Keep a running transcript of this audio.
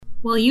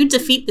Will you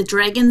defeat the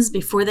dragons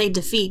before they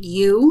defeat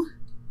you?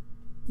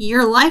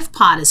 Your life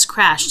pod has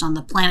crashed on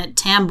the planet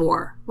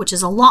Tambor, which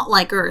is a lot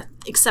like Earth,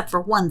 except for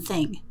one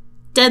thing.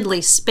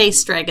 Deadly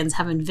space dragons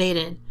have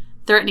invaded,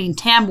 threatening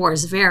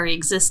Tambor's very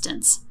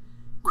existence.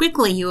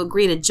 Quickly, you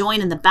agree to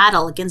join in the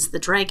battle against the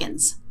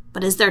dragons.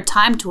 But is there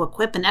time to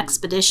equip an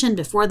expedition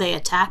before they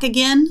attack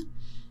again?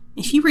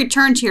 If you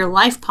return to your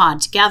life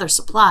pod to gather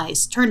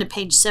supplies, turn to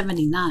page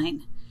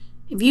 79.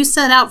 If you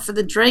set out for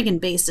the dragon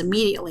base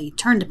immediately,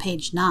 turn to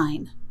page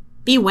 9.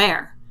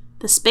 Beware.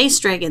 The space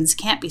dragons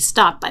can't be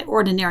stopped by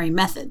ordinary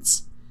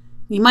methods.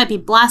 You might be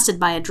blasted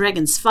by a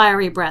dragon's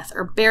fiery breath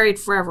or buried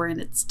forever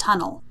in its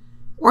tunnel.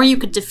 Or you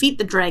could defeat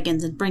the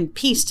dragons and bring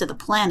peace to the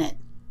planet.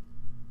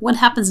 What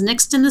happens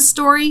next in the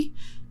story?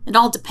 It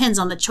all depends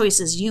on the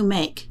choices you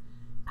make.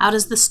 How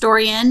does the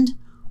story end?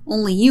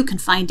 Only you can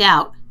find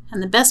out.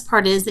 And the best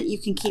part is that you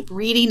can keep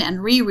reading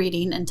and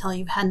rereading until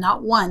you've had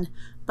not one,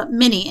 but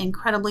many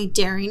incredibly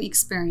daring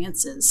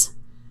experiences.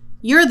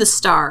 You're the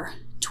star.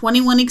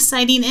 21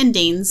 exciting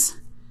endings.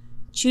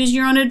 Choose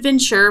Your Own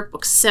Adventure,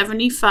 Book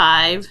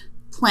 75,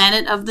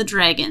 Planet of the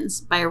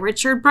Dragons, by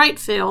Richard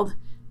Brightfield,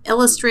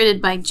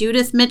 illustrated by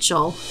Judith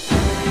Mitchell.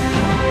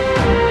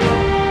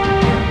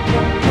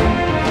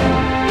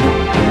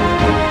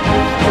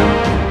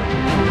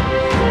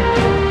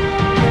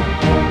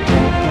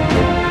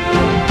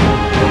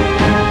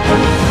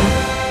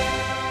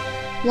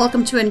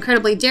 Welcome to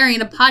Incredibly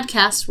Daring, a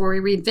podcast where we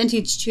read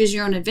vintage Choose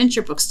Your Own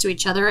Adventure books to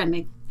each other and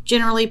make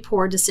generally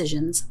poor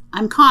decisions.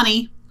 I'm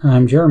Connie.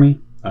 I'm Jeremy.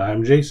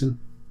 I'm Jason.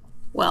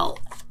 Well,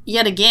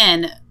 yet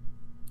again,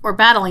 we're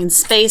battling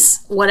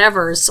space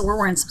whatever, so we're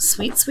wearing some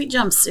sweet, sweet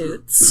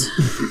jumpsuits.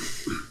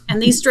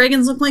 And these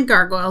dragons look like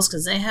gargoyles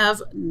because they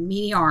have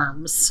meaty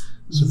arms.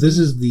 So this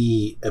is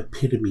the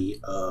epitome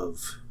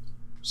of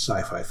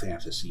sci-fi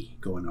fantasy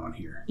going on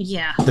here.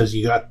 Yeah. Because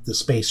you got the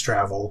space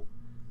travel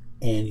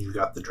and you've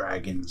got the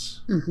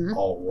dragons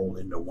all rolled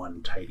into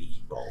one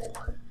tidy ball.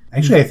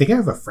 Actually, I think I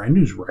have a friend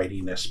who's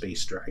writing a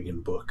space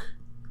dragon book.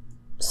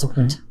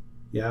 Sweet.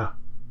 Yeah.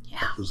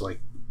 Yeah. It was like,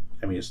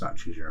 I mean, it's not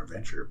Choose Your Own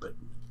Adventure, but...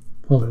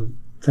 Well,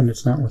 then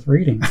it's not worth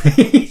reading.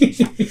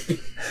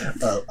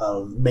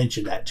 I'll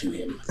mention that to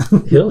him.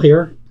 He'll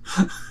hear.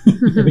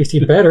 At least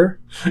he better.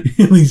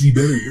 At least he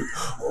better hear.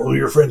 Oh,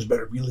 your friends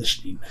better be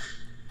listening.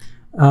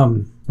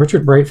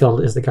 Richard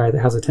Brightfield is the guy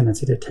that has a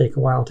tendency to take a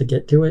while to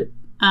get to it.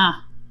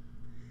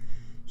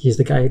 He's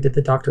the guy who did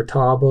the Dr.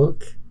 Ta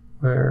book,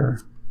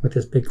 where with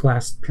his big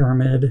glass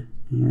pyramid,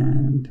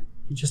 and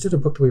he just did a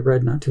book that we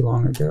read not too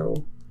long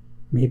ago.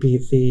 Maybe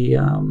the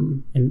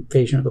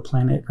invasion of the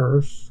planet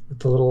Earth with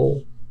the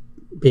little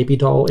baby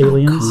doll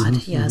aliens. Oh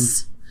God,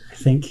 yes. I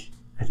think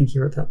he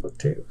wrote that book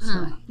too.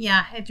 So.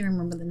 Yeah, I do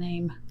remember the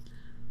name.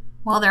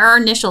 Well, there are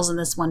initials in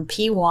this one,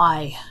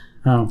 P.Y.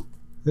 Oh.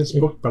 This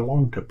book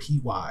belonged to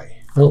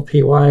P.Y. Well,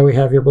 P.Y., we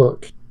have your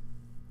book.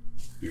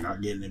 You're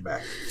not getting it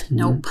back.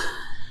 Nope.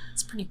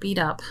 It's pretty beat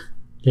up.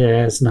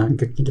 Yeah, it's not in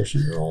good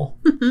condition at all.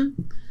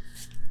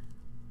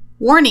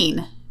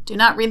 Warning. Do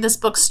not read this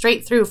book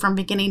straight through from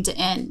beginning to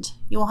end.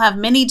 You will have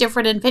many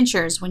different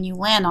adventures when you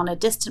land on a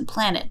distant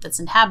planet that's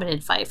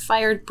inhabited by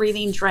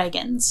fire-breathing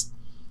dragons.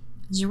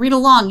 As you read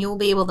along, you will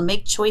be able to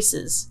make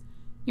choices.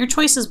 Your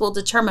choices will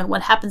determine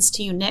what happens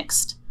to you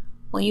next.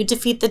 Will you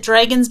defeat the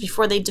dragons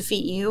before they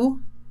defeat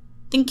you?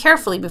 Think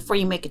carefully before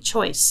you make a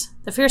choice.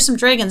 The fearsome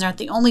dragons aren't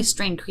the only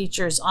strange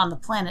creatures on the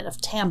planet of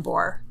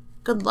Tambor.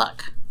 Good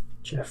luck.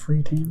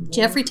 Jeffrey Tambor.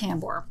 Jeffrey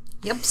Tambor.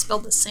 Yep,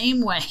 spelled the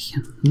same way.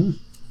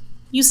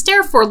 You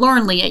stare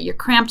forlornly at your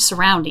cramped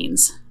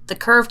surroundings. The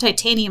curved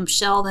titanium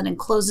shell that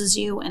encloses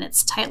you and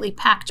its tightly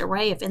packed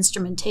array of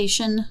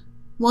instrumentation.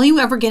 Will you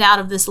ever get out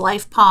of this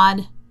life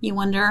pod, you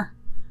wonder?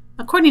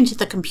 According to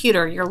the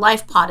computer, your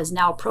life pod is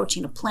now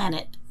approaching a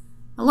planet.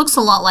 It looks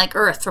a lot like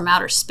Earth from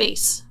outer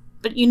space,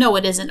 but you know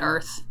it isn't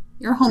Earth.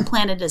 Your home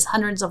planet is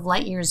hundreds of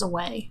light years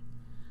away.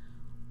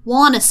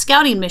 While on a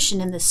scouting mission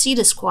in the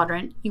Cetus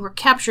Quadrant, you were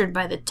captured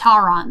by the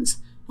Taurons,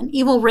 an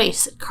evil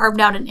race that carved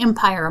out an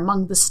empire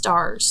among the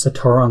stars. The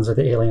Taurons are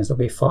the aliens that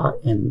we fought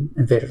in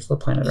Invaders of the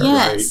Planet Earth.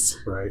 Yes.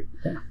 Right.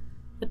 Yeah.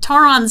 The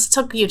Taurons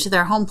took you to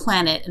their home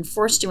planet and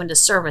forced you into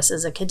service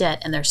as a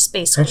cadet in their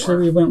space corps.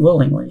 Actually, we went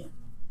willingly.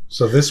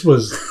 So this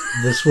was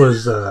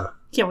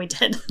Yeah, we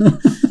did.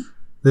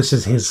 this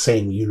is his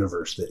same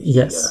universe that he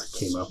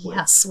came up with.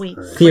 Yeah, sweet.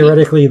 Right.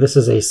 Theoretically, this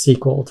is a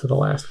sequel to the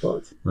last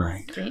book.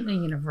 Right. Great new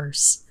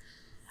universe.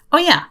 Oh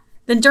yeah.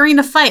 Then during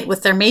a fight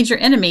with their major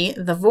enemy,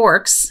 the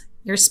Vorks,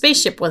 your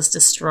spaceship was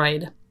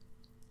destroyed.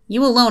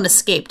 You alone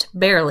escaped,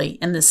 barely,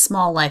 in this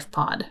small life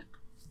pod.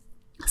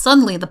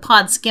 Suddenly, the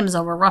pod skims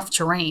over rough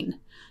terrain.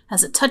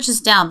 As it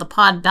touches down, the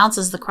pod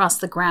bounces across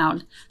the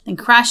ground, then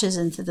crashes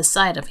into the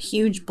side of a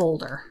huge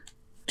boulder.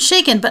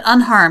 Shaken but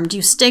unharmed,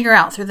 you stagger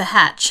out through the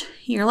hatch.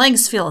 Your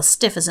legs feel as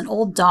stiff as an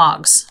old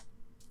dog's.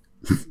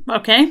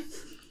 Okay.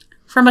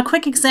 From a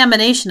quick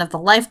examination of the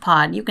life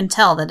pod, you can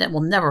tell that it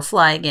will never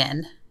fly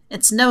again.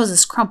 Its nose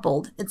is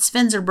crumpled, its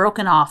fins are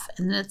broken off,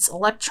 and its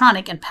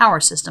electronic and power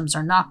systems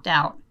are knocked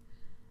out.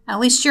 At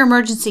least your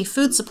emergency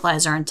food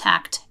supplies are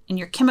intact, and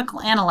your chemical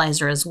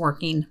analyzer is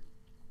working.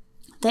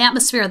 The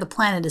atmosphere of the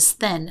planet is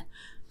thin,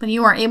 but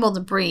you are able to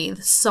breathe,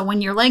 so when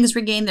your legs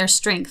regain their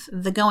strength,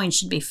 the going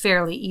should be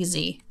fairly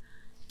easy.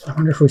 I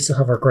wonder if we still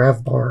have our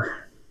grav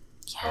bar.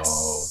 Yes.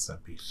 Oh,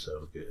 that'd be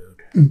so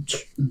good.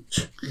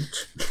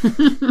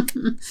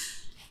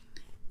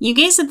 You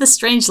gaze at the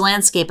strange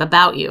landscape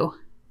about you.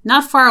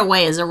 Not far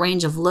away is a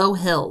range of low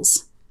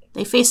hills.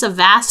 They face a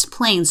vast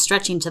plain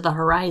stretching to the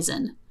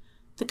horizon.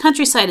 The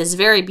countryside is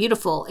very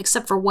beautiful,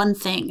 except for one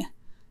thing.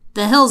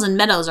 The hills and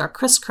meadows are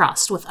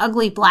crisscrossed with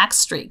ugly black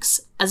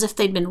streaks, as if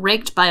they'd been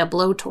raked by a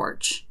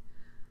blowtorch.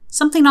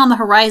 Something on the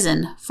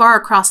horizon, far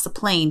across the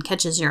plain,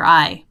 catches your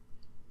eye.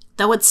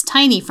 Though it's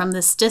tiny from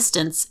this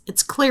distance,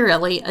 it's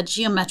clearly a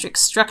geometric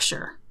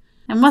structure,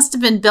 and must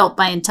have been built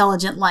by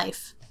intelligent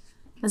life.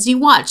 As you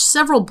watch,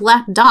 several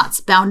black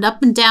dots bound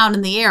up and down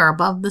in the air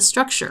above the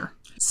structure.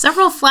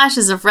 Several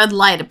flashes of red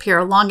light appear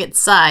along its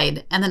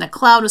side, and then a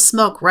cloud of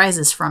smoke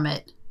rises from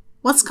it.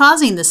 What's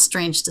causing this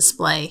strange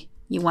display,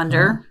 you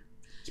wonder?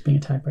 It's being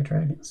attacked by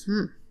dragons.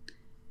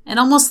 It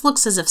almost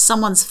looks as if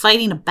someone's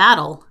fighting a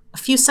battle. A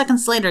few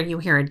seconds later, you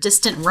hear a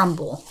distant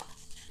rumble.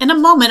 In a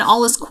moment,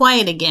 all is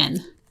quiet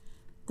again.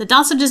 The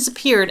dots have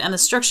disappeared, and the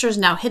structure is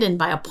now hidden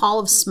by a pall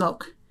of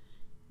smoke.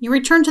 You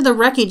return to the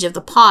wreckage of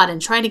the pod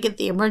and try to get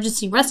the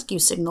emergency rescue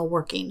signal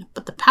working,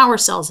 but the power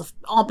cells have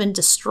all been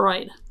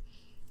destroyed.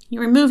 You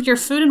removed your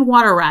food and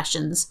water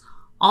rations,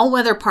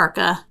 all-weather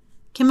parka,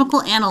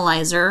 chemical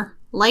analyzer,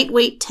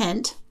 lightweight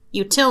tent,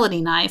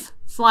 utility knife,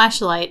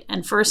 flashlight,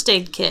 and first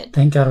aid kit.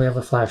 Thank God we have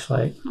a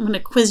flashlight. I'm going to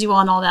quiz you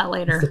on all that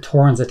later. If the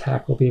Taurans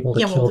attack, we'll be able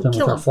to kill them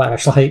with our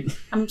flashlight.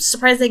 I'm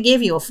surprised they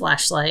gave you a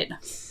flashlight.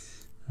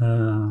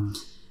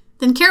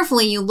 Then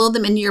carefully you load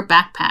them into your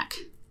backpack.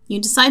 You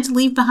decide to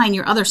leave behind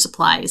your other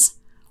supplies,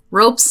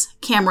 ropes,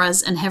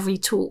 cameras, and heavy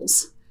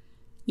tools.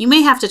 You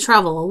may have to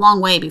travel a long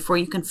way before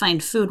you can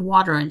find food,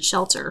 water, and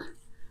shelter.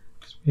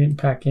 We didn't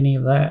pack any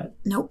of that.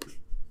 Nope.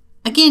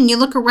 Again, you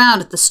look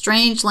around at the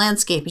strange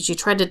landscape as you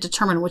try to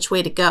determine which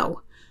way to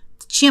go.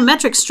 The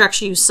geometric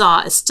structure you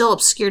saw is still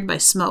obscured by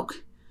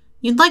smoke.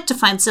 You'd like to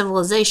find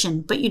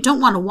civilization, but you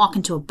don't want to walk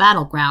into a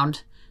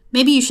battleground.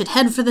 Maybe you should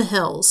head for the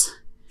hills.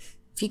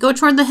 If you go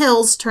toward the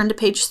hills, turn to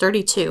page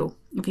 32.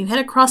 If you head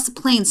across the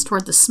plains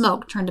toward the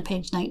smoke, turn to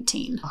page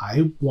 19.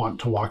 I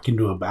want to walk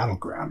into a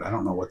battleground. I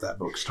don't know what that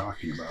book's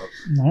talking about.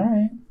 All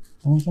right.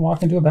 Well, we can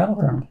walk into a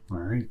battleground. All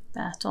right.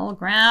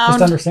 Battleground.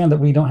 Just understand that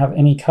we don't have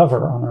any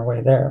cover on our way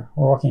there.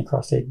 We're walking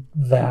across a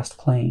vast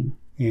plain.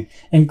 Yeah.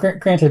 And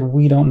granted,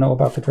 we don't know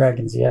about the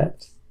dragons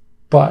yet.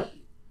 But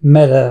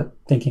meta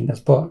thinking this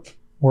book,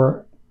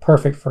 we're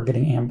perfect for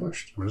getting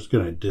ambushed. I'm just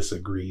going to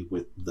disagree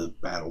with the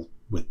battle,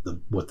 with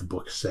what the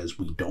book says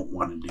we don't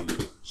want to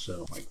do.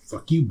 So,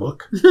 fuck you,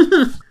 book.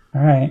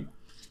 All right.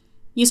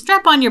 You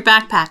strap on your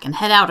backpack and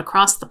head out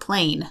across the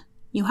plain.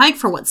 You hike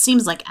for what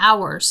seems like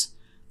hours.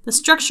 The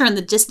structure in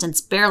the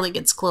distance barely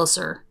gets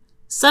closer.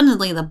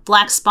 Suddenly, the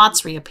black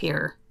spots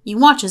reappear. You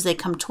watch as they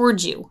come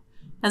towards you.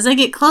 As they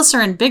get closer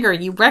and bigger,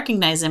 you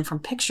recognize them from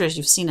pictures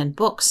you've seen in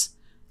books.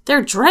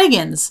 They're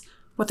dragons!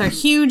 With their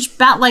huge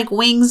bat-like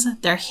wings,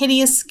 their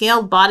hideous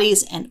scaled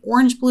bodies, and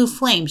orange-blue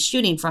flames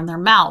shooting from their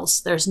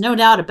mouths. There's no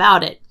doubt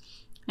about it.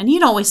 And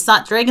you'd always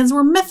thought dragons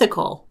were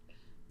mythical.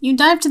 You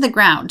dive to the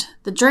ground.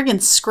 The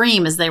dragons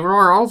scream as they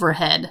roar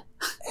overhead,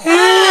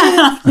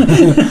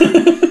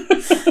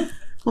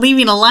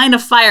 leaving a line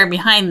of fire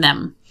behind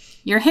them.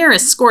 Your hair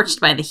is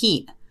scorched by the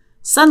heat.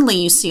 Suddenly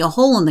you see a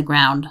hole in the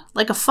ground,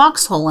 like a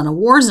foxhole in a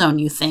war zone,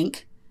 you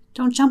think.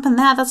 Don't jump in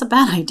that, that's a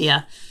bad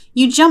idea.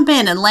 You jump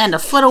in and land a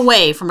foot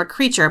away from a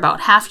creature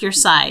about half your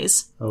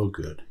size. Oh,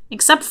 good.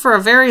 Except for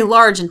a very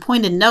large and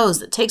pointed nose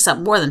that takes up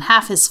more than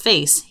half his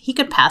face, he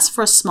could pass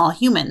for a small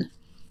human.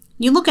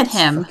 You look at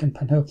him. Fucking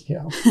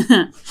Pinocchio.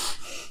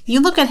 You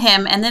look at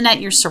him and then at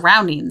your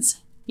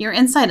surroundings. You're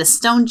inside a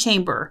stone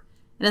chamber.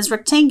 It is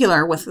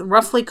rectangular with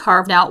roughly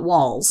carved out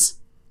walls.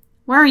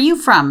 Where are you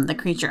from? The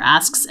creature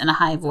asks in a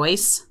high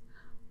voice.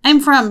 I'm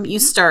from, you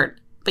start,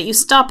 but you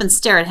stop and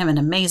stare at him in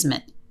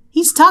amazement.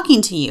 He's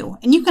talking to you,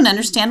 and you can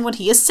understand what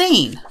he is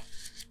saying.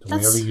 Do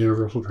we have a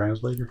universal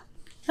translator?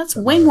 That's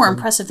way more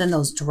impressive than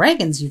those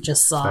dragons you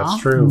just saw.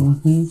 That's true.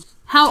 Mm-hmm.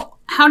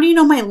 How do you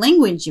know my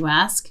language, you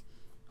ask?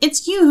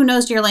 It's you who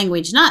knows your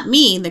language, not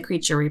me, the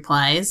creature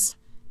replies.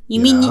 You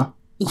mean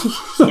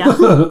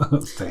yeah.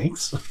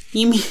 Thanks.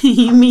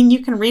 You mean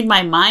you can read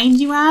my mind,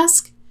 you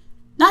ask?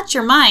 Not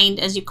your mind,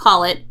 as you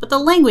call it, but the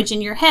language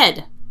in your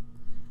head.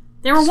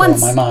 There were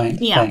once my mind.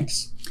 Yeah.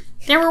 Thanks.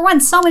 There were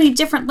once so many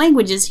different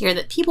languages here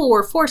that people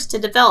were forced to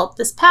develop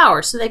this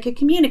power so they could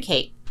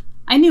communicate.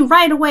 I knew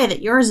right away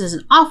that yours is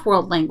an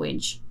off-world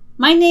language.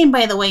 My name,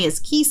 by the way,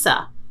 is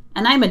Kisa,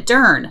 and I'm a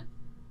Dern.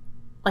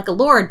 Like a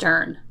Laura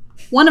Dern.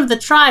 One of the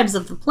tribes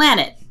of the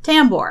planet,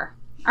 Tambor.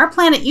 Our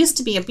planet used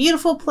to be a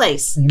beautiful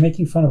place. Are you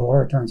making fun of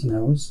Laura Dern's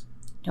nose?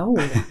 No.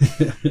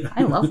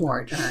 I love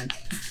Laura Dern.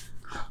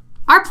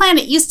 Our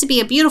planet used to be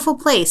a beautiful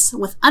place,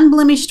 with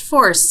unblemished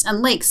forests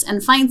and lakes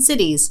and fine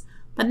cities,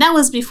 but that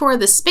was before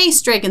the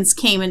space dragons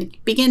came and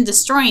began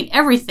destroying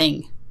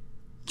everything.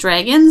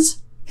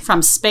 Dragons?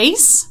 From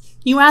space?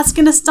 You ask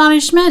in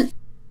astonishment.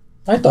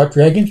 I thought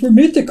dragons were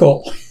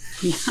mythical.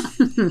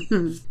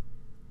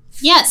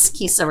 Yes,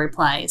 Kisa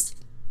replies.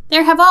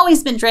 There have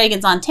always been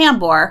dragons on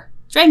Tambor,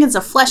 dragons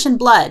of flesh and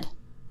blood.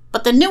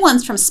 But the new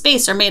ones from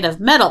space are made of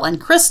metal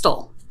and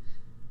crystal.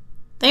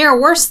 They are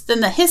worse than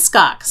the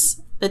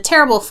Hiscox, the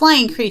terrible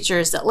flying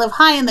creatures that live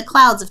high in the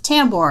clouds of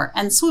Tambor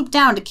and swoop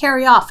down to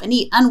carry off and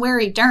eat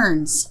unwary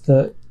Derns.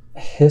 The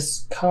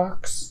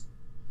Hiscox?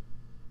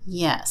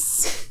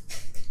 Yes.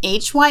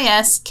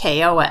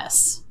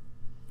 Hyskos.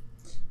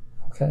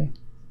 Okay.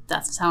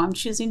 That's how I'm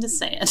choosing to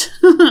say it.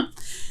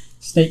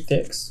 Snake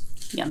dicks.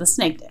 Yeah, the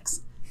snake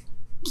dicks.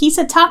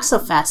 Kisa talks so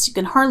fast you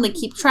can hardly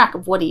keep track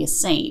of what he is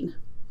saying.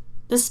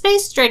 The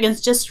space dragons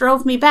just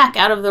drove me back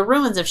out of the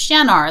ruins of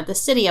Shanar, the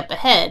city up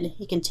ahead,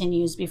 he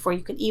continues before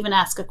you could even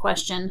ask a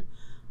question.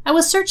 I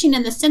was searching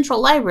in the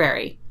central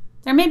library.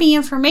 There may be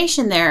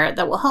information there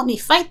that will help me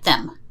fight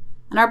them.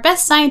 And our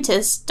best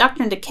scientist,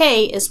 Dr.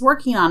 Decay, is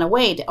working on a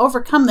way to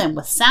overcome them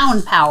with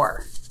sound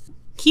power.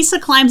 Kisa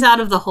climbs out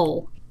of the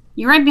hole.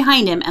 You're right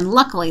behind him, and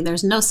luckily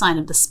there's no sign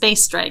of the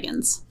space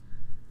dragons.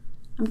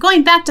 I'm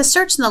going back to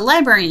search in the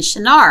library in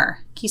Shanar,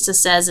 Kisa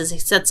says as he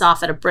sets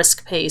off at a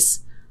brisk pace.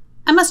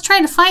 I must try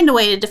to find a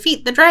way to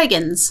defeat the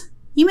dragons.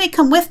 You may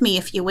come with me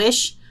if you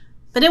wish,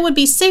 but it would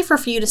be safer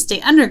for you to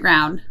stay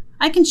underground.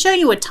 I can show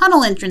you a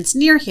tunnel entrance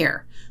near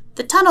here.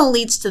 The tunnel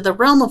leads to the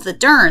realm of the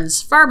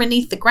Derns, far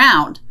beneath the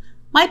ground.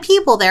 My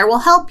people there will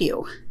help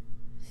you.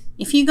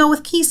 If you go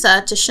with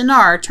Kisa to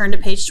Shanar, turn to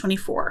page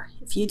 24.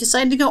 If you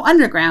decide to go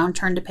underground,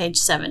 turn to page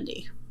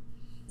 70.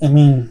 I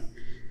mean,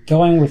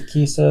 going with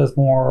Kisa is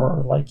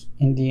more like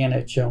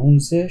Indiana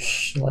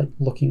Jones-ish, like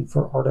looking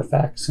for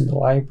artifacts in the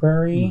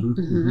library.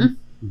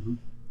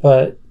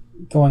 But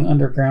going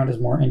underground is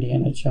more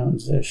Indiana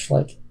Jones-ish,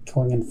 like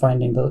going and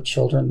finding the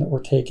children that were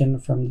taken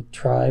from the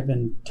tribe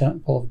in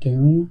Temple of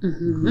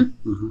Doom.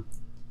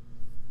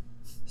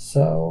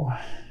 So,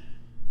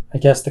 I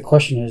guess the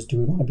question is, do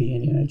we want to be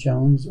Indiana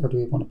Jones or do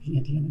we want to be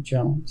Indiana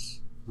Jones?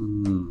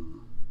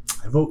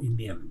 I vote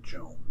Indiana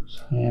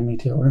Jones. Yeah, me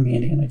too. We're going to be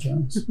Indiana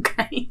Jones.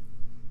 Okay.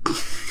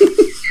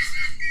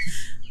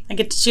 I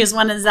get to choose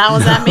one. Is that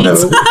what that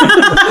means?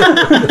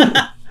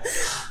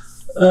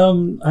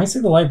 I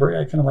say the library.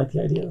 I kind of like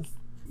the idea of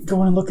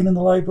going and looking in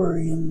the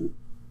library and...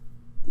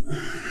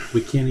 We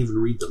can't even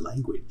read the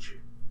language.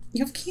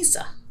 You have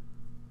Kisa.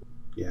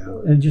 Yeah.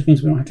 It just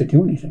means we don't have to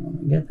do anything when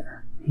we get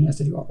there. He has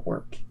to do all the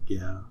work.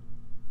 Yeah.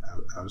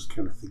 I was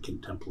kind of thinking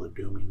Temple of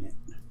Dooming it.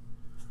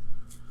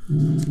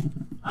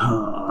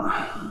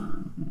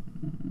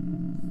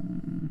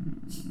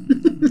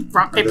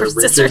 Rock, paper,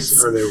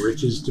 scissors. Are there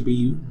riches to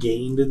be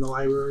gained in the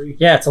library?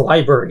 Yeah, it's a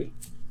library.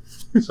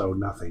 So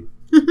nothing.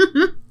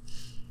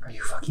 Are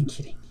you fucking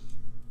kidding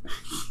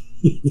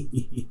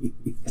me?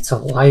 It's a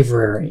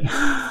library.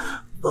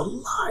 The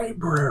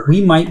library.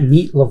 We might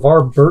meet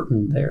LeVar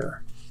Burton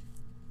there.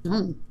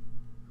 All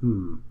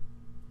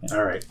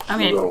right.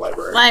 Okay. We'll go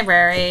to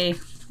library.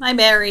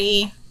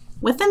 Library.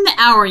 Within the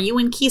hour, you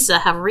and Kisa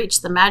have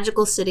reached the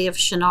magical city of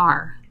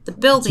Shanar. The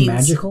buildings...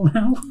 It's magical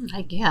now?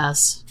 I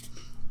guess.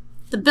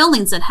 The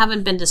buildings that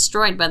haven't been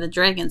destroyed by the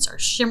dragons are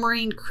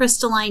shimmering,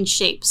 crystalline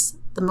shapes,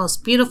 the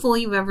most beautiful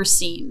you've ever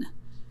seen.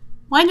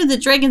 Why do the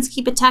dragons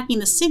keep attacking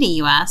the city,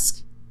 you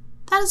ask?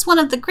 That is one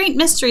of the great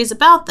mysteries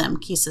about them,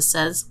 Kisa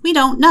says. We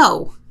don't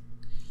know.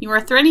 You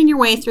are threading your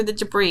way through the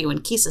debris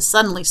when Kisa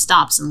suddenly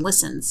stops and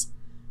listens.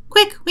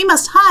 Quick, we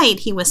must hide,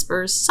 he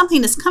whispers.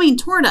 Something is coming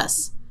toward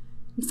us.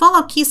 You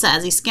follow Kisa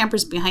as he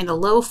scampers behind a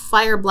low,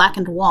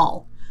 fire-blackened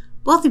wall.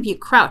 Both of you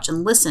crouch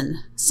and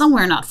listen.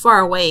 Somewhere not far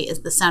away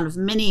is the sound of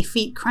many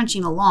feet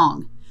crunching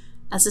along.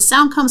 As the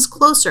sound comes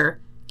closer,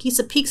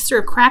 Kisa peeks through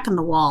a crack in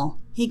the wall.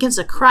 He gives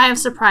a cry of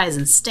surprise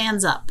and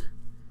stands up.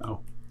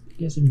 Oh.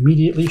 He is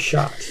immediately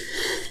shot.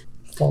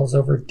 Falls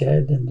over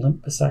dead and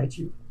limp beside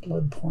you,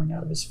 blood pouring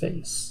out of his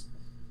face.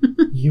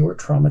 You are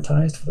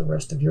traumatized for the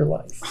rest of your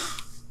life.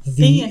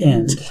 The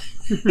end.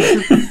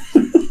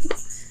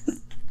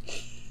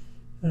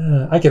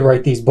 I could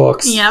write these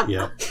books.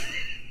 Yep.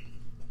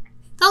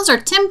 Those are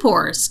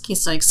Tempors,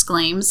 Kisa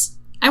exclaims.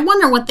 I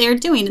wonder what they are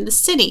doing in the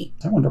city.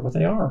 I wonder what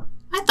they are.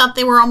 I thought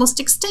they were almost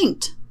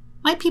extinct.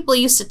 My people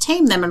used to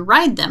tame them and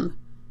ride them.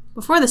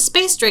 Before the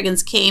space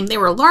dragons came, they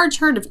were a large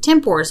herd of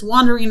Tempors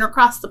wandering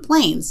across the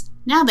plains.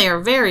 Now they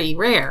are very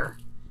rare.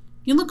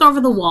 You look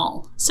over the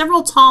wall.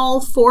 Several tall,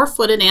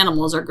 4-footed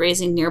animals are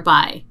grazing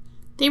nearby.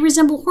 They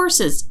resemble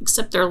horses,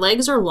 except their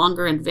legs are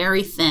longer and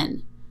very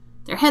thin.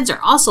 Their heads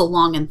are also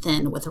long and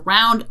thin, with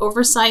round,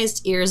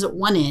 oversized ears at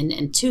one end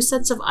and 2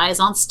 sets of eyes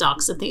on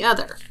stalks at the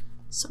other.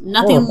 So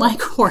nothing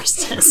like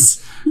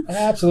horses.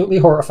 Absolutely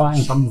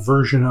horrifying. Some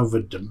version of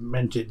a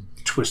demented,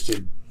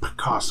 twisted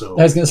Picasso.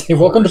 I was going to say,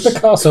 welcome to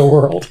Picasso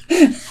world.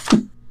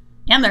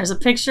 And there's a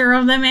picture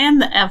of them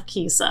and the F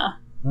Kisa.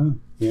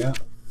 Yeah,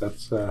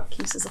 that's...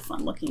 Kisa's a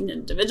fun-looking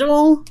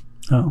individual.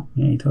 Oh,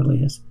 yeah, he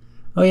totally is.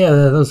 Oh, yeah,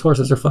 those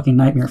horses are fucking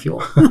nightmare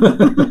fuel.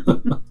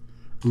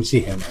 Let me see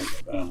him.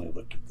 I only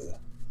looked at the...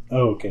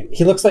 Oh, okay.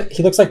 He looks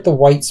like the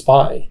White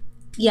Spy.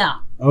 Yeah.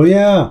 Oh,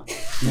 yeah.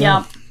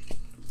 Yep.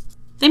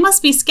 They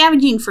must be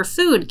scavenging for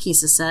food,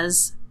 Kisa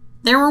says.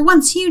 There were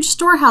once huge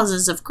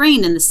storehouses of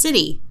grain in the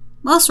city.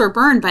 Most were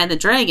burned by the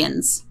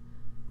dragons.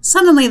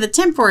 Suddenly the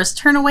Tempors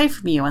turn away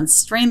from you and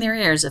strain their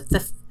ears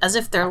as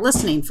if they're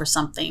listening for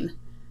something.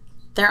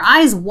 Their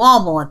eyes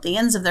wobble at the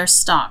ends of their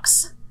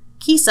stalks.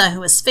 Kisa,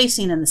 who is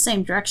facing in the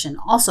same direction,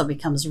 also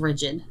becomes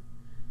rigid.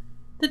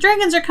 The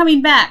dragons are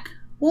coming back.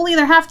 We'll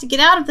either have to get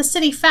out of the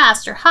city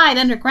fast or hide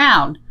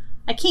underground.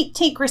 I can't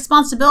take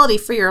responsibility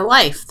for your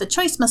life. The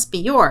choice must be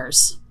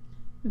yours.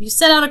 If you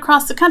set out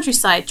across the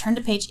countryside, turn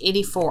to page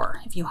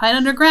 84. If you hide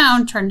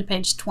underground, turn to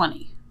page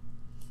 20.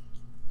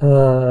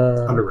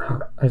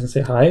 Underground. I was going to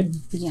say hide?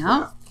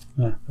 Yeah.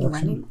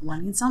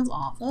 Running sounds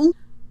awful.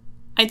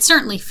 I'd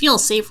certainly feel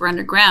safer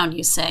underground,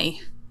 you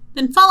say.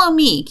 Then follow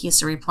me,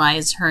 Kisa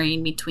replies,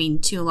 hurrying between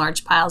two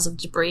large piles of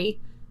debris.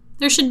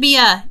 There should be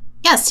a...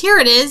 Yes, here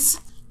it is!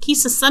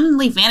 Kisa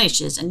suddenly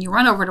vanishes, and you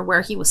run over to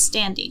where he was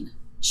standing.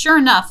 Sure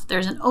enough,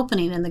 there's an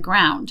opening in the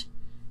ground.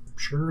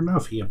 Sure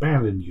enough, he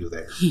abandoned you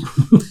there.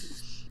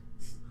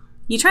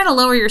 You try to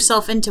lower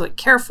yourself into it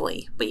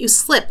carefully, but you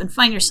slip and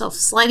find yourself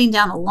sliding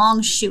down a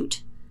long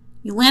chute.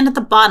 You land at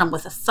the bottom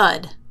with a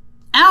thud.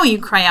 Ow, you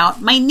cry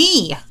out. My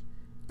knee!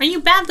 Are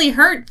you badly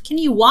hurt? Can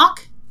you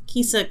walk?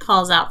 Kisa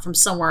calls out from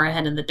somewhere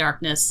ahead in the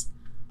darkness.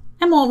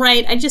 I'm all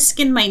right. I just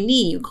skinned my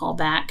knee, you call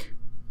back.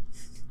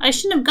 I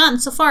shouldn't have gotten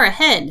so far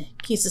ahead,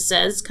 Kisa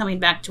says, coming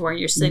back to where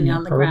you're sitting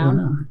on the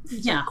ground.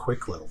 Yeah.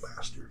 Quick little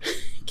bastard.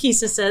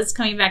 Kisa says,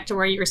 coming back to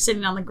where you were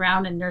sitting on the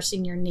ground and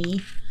nursing your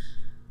knee.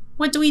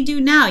 What do we do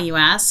now, you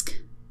ask?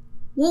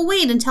 We'll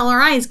wait until our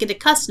eyes get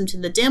accustomed to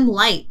the dim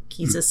light,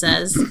 Kisa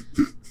says.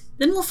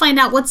 Then we'll find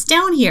out what's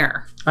down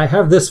here. I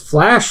have this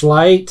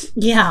flashlight.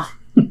 Yeah.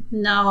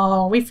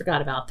 No, we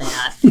forgot about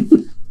that.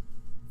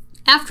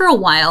 After a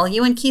while,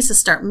 you and Kisa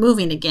start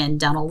moving again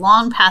down a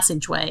long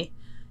passageway.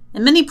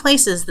 In many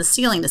places, the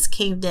ceiling is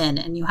caved in,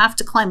 and you have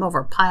to climb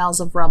over piles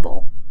of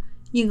rubble.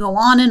 You go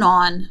on and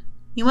on.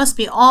 You must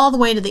be all the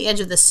way to the edge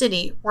of the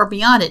city, or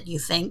beyond it, you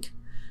think.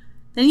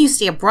 Then you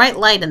see a bright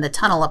light in the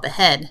tunnel up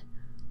ahead.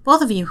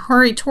 Both of you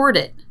hurry toward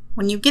it.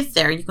 When you get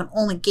there, you can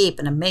only gape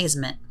in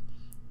amazement.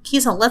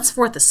 Kisa lets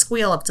forth a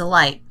squeal of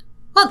delight.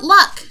 What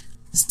luck!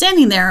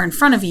 Standing there in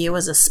front of you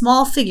is a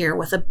small figure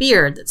with a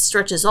beard that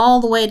stretches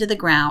all the way to the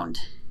ground.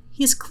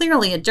 He's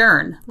clearly a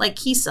Dern, like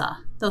Kisa,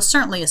 though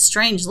certainly a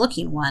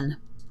strange-looking one.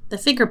 The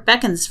figure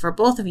beckons for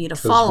both of you to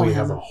follow him. Because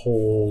we have a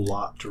whole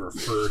lot to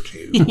refer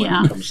to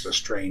when it comes to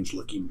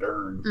strange-looking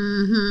Dern.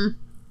 Mm-hmm.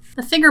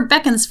 The figure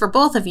beckons for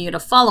both of you to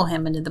follow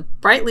him into the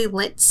brightly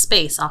lit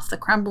space off the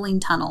crumbling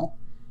tunnel.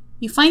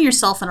 You find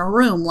yourself in a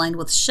room lined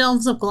with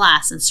shelves of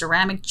glass and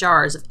ceramic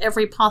jars of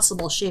every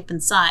possible shape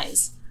and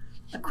size.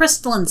 A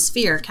crystalline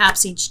sphere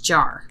caps each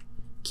jar.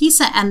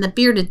 Kisa and the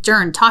bearded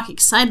Dern talk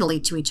excitedly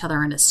to each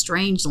other in a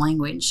strange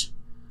language.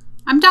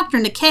 I'm Dr.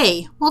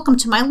 Nikkei. Welcome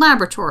to my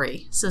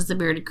laboratory, says the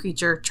bearded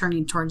creature,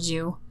 turning towards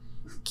you.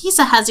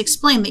 Kisa has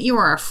explained that you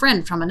are a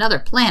friend from another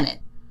planet.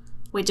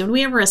 Wait, did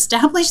we ever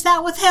establish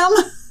that with him?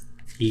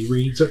 He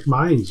reads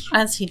minds.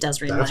 As he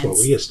does read minds. That's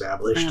what we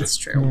established. That's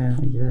true. Yeah,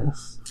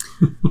 yes.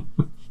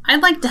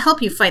 I'd like to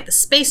help you fight the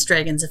space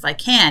dragons if I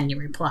can, you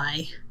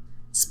reply.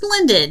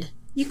 Splendid.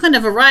 You couldn't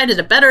have arrived at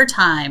a better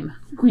time.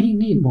 We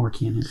need more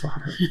cannon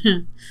fodder.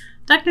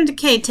 Dr.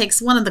 Nikkei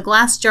takes one of the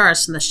glass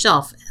jars from the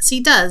shelf. As he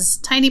does,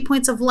 tiny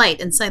points of light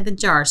inside the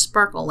jar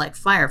sparkle like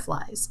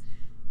fireflies.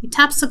 He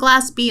taps the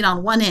glass bead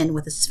on one end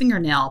with his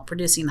fingernail,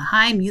 producing a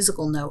high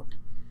musical note.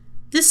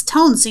 This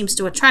tone seems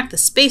to attract the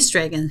space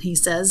dragon, he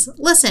says.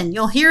 Listen,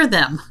 you'll hear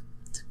them.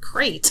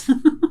 Great.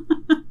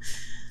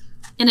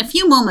 In a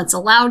few moments, a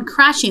loud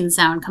crashing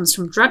sound comes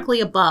from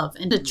directly above,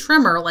 and a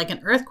tremor like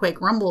an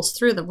earthquake rumbles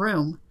through the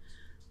room.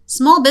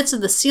 Small bits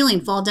of the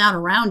ceiling fall down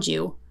around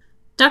you.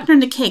 Dr.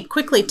 Nikkei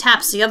quickly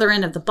taps the other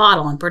end of the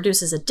bottle and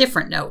produces a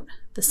different note.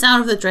 The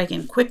sound of the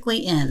dragon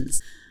quickly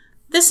ends.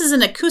 This is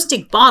an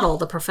acoustic bottle,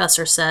 the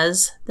professor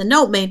says. The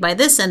note made by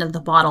this end of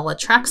the bottle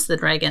attracts the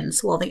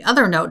dragons, while the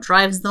other note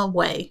drives them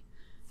away.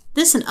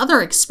 This and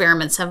other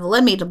experiments have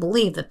led me to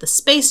believe that the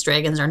space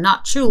dragons are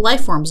not true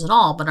life forms at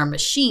all, but are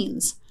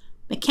machines.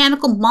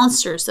 Mechanical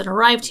monsters that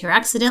arrived here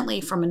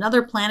accidentally from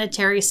another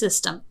planetary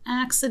system.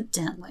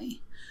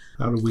 Accidentally.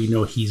 How do we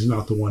know he's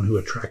not the one who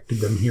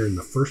attracted them here in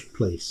the first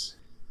place?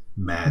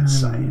 Mad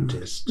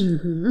scientist.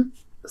 Mm-hmm.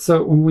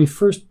 So when we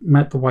first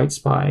met the White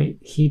Spy,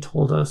 he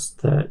told us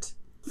that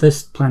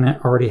this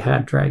planet already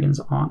had dragons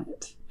on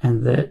it,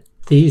 and that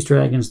these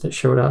dragons that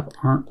showed up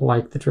aren't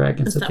like the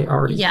dragons that they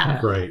already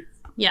had. Right.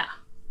 Yeah,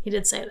 he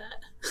did say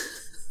that.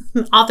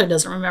 The author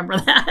doesn't remember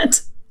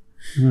that.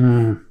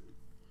 All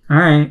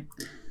right.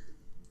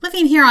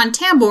 Living here on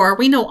Tambor,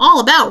 we know all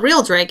about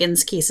real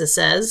dragons, Kisa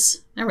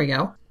says. There we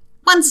go.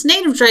 Once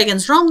native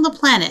dragons roamed the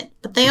planet,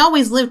 but they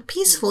always lived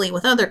peacefully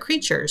with other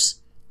creatures.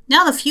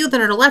 Now the few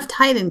that are left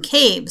hide in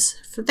caves,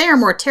 for they are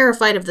more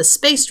terrified of the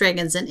space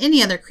dragons than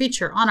any other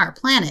creature on our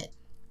planet.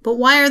 But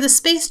why are the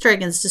space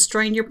dragons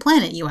destroying your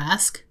planet, you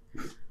ask?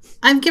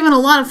 I've given a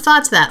lot of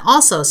thought to that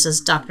also, says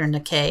Dr.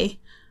 Nikkei.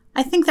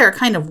 I think they're a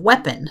kind of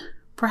weapon.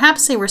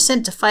 Perhaps they were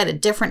sent to fight a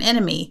different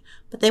enemy,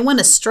 but they went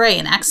astray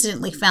and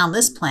accidentally found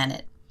this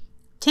planet.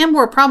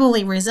 Tambor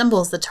probably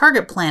resembles the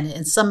target planet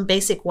in some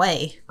basic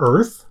way.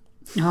 Earth?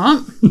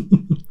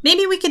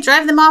 Maybe we could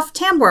drive them off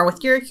Tambor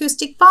with your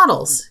acoustic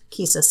bottles,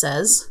 Kisa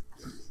says.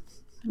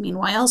 I mean,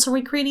 why else are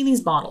we creating these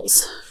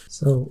bottles?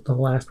 So the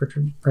last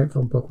Richard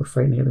Brightfield book, we're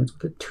fighting aliens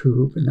with a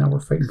tube, and now we're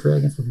fighting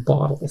dragons with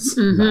bottles.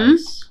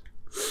 Nice.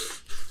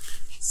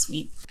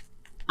 Sweet.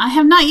 I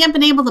have not yet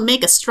been able to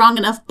make a strong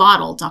enough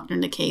bottle, Dr.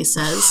 Nikkei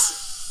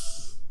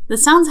says. The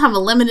sounds have a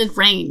limited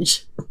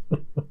range.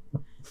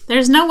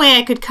 There's no way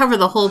I could cover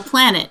the whole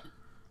planet.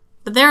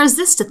 But there is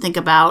this to think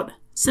about.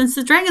 Since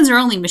the dragons are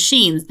only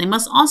machines, they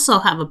must also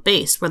have a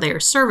base where they are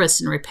serviced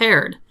and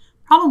repaired,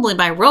 probably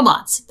by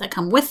robots that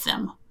come with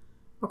them.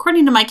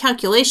 According to my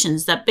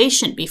calculations, that base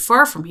shouldn't be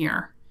far from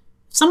here.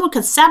 If someone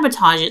could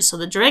sabotage it so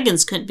the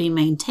dragons couldn't be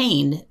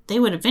maintained, they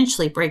would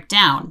eventually break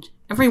down.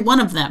 Every one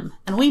of them,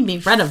 and we'd be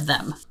rid of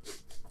them.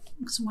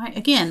 So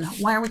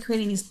why are we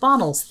creating these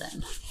bottles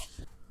then?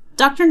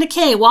 Dr.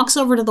 Nikkei walks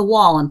over to the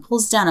wall and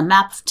pulls down a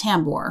map of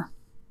Tambor.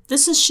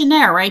 This is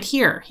Shanair right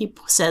here, he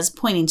says,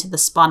 pointing to the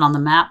spot on the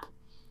map.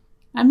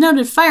 I've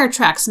noted fire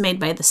tracks made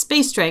by the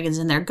space dragons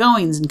in their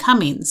goings and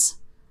comings.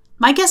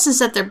 My guess is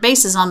that their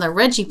base is on the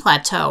Reggie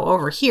Plateau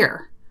over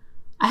here.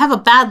 I have a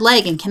bad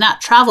leg and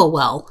cannot travel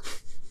well.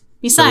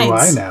 Besides,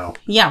 So do I now.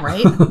 Yeah,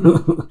 right?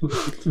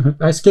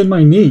 I skinned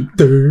my knee.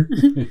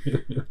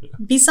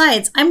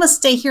 Besides, I must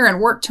stay here and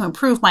work to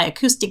improve my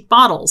acoustic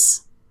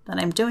bottles that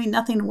I'm doing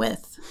nothing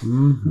with.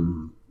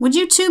 Mm-hmm. Would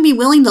you two be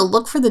willing to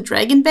look for the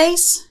dragon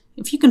base?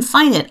 If you can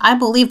find it, I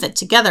believe that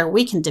together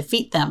we can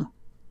defeat them.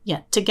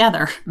 Yeah,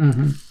 together.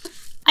 Mm-hmm.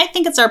 I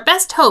think it's our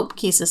best hope,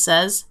 Kisa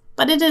says,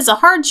 but it is a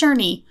hard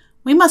journey.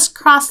 We must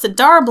cross the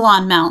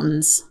Darblon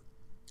Mountains.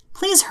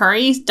 Please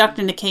hurry,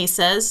 Dr. Nikkei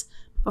says,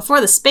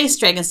 before the space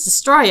dragons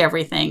destroy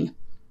everything.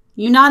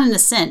 You nod in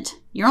assent.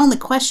 Your only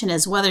question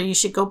is whether you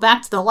should go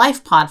back to the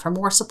life pod for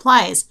more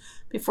supplies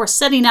before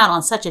setting out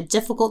on such a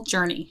difficult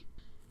journey.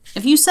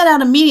 If you set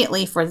out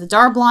immediately for the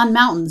Darblon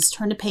Mountains,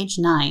 turn to page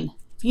 9.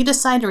 If you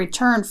decide to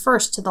return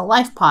first to the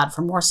life pod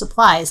for more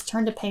supplies,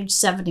 turn to page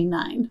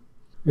 79.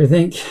 I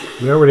think...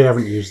 We already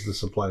haven't used the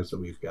supplies that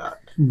we've got.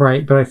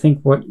 Right, but I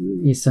think what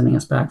he's sending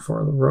us back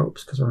for are the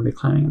ropes, because we're going to be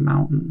climbing a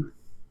mountain.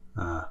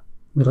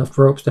 We left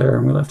ropes there,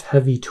 and we left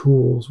heavy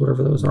tools,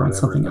 whatever those are, and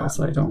something else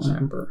I don't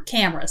remember.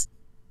 Cameras.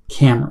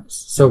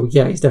 So,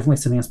 yeah, he's definitely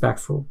sending us back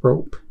for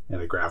rope.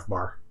 And a graph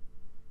bar.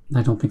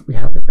 I don't think we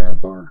have the grab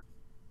bar.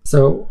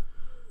 So,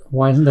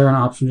 why isn't there an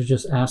option to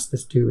just ask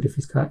this dude if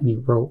he's got any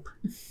rope?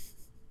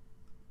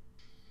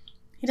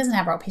 He doesn't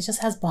have rope. He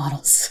just has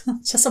bottles.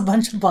 Just a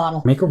bunch of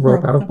bottles. Make a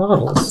rope out of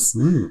bottles.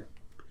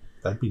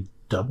 That'd be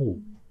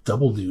double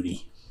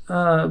duty.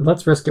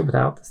 Let's risk it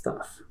without the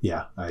stuff.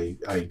 Yeah, I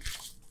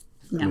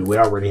mean, we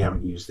already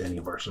haven't used any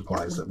of our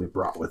supplies that we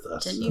brought with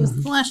us. Didn't use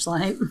the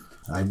flashlight.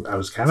 I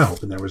was kind of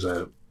hoping there was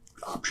a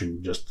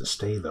option just to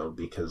stay, though,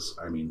 because,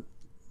 I mean,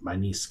 my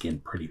knee's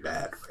skinned pretty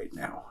bad right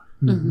now.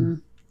 Mm-hmm.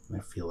 I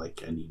feel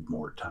like I need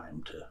more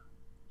time to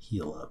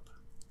heal up.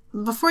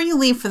 Before you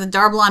leave for the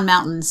Darblon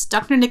Mountains,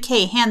 Dr.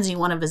 Nikkei hands you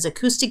one of his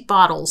acoustic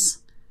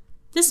bottles.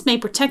 This may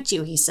protect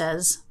you, he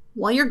says.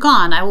 While you're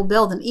gone, I will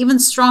build an even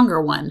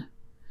stronger one.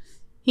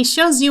 He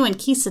shows you and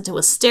Kisa to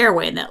a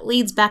stairway that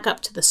leads back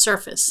up to the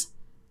surface.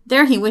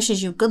 There he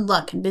wishes you good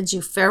luck and bids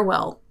you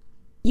farewell.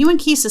 You and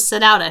Kisa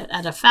set out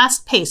at a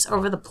fast pace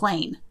over the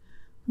plain.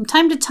 From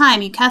time to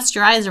time, you cast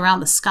your eyes around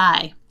the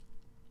sky.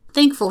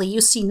 Thankfully,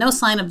 you see no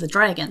sign of the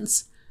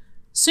dragons.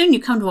 Soon you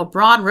come to a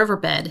broad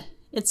riverbed.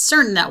 It's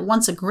certain that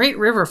once a great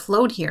river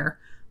flowed here,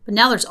 but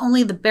now there's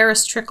only the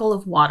barest trickle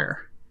of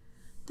water.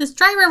 This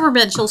dry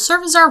riverbed shall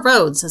serve as our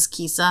road, says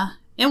Kisa.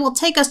 It will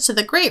take us to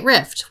the Great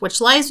Rift,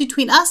 which lies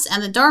between us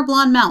and the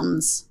Darblon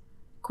Mountains.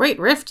 Great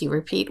Rift, you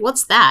repeat.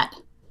 What's that?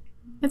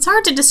 It's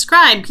hard to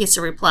describe, Kisa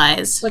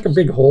replies. It's like a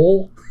big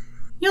hole.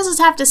 You'll just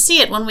have to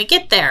see it when we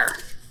get there.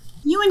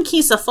 You and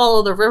Kisa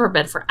follow the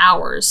riverbed for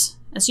hours.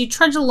 As you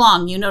trudge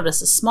along, you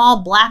notice a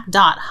small black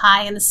dot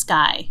high in the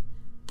sky.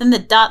 Then the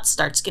dot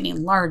starts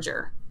getting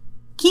larger.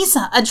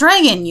 Kisa, a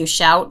dragon, you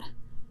shout.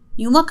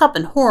 You look up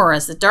in horror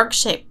as the dark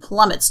shape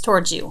plummets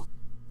towards you.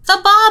 The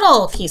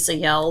bottle, Kisa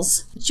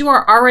yells, but you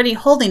are already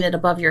holding it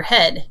above your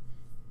head.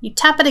 You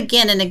tap it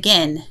again and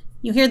again.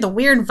 You hear the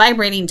weird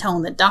vibrating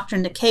tone that Dr.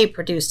 Nikkei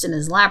produced in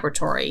his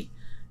laboratory.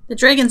 The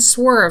dragon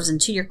swerves and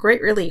to your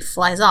great relief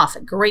flies off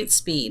at great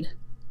speed.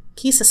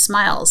 Kisa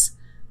smiles.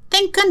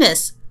 Thank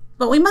goodness,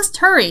 but we must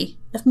hurry.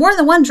 If more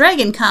than one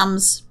dragon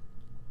comes...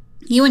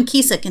 You and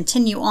Kisa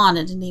continue on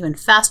at an even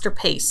faster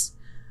pace.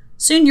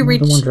 Soon you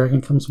reach... The one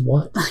dragon comes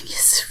what? I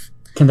guess...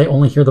 Can they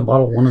only hear the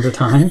bottle one at a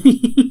time?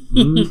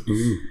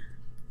 Mm-hmm.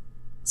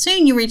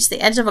 Soon you reach the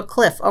edge of a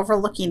cliff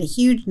overlooking a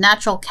huge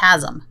natural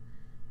chasm.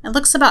 It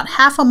looks about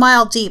half a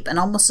mile deep and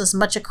almost as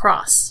much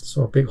across.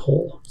 So a big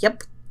hole.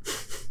 Yep.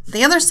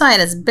 The other side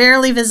is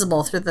barely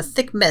visible through the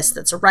thick mist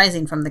that's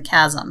arising from the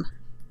chasm.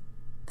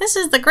 This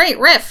is the Great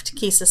Rift,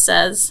 Kisa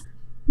says.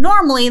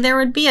 Normally, there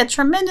would be a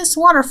tremendous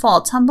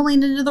waterfall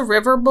tumbling into the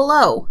river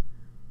below.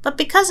 But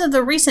because of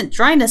the recent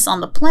dryness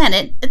on the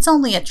planet, it's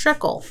only a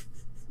trickle.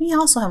 We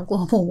also have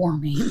global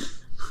warming.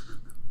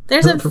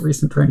 There's the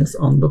recent dryness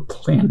on the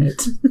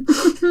planet.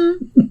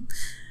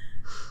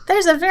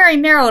 There's a very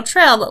narrow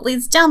trail that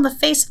leads down the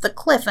face of the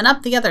cliff and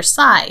up the other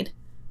side.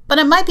 But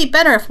it might be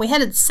better if we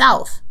headed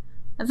south.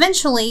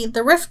 Eventually,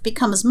 the rift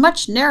becomes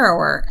much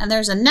narrower, and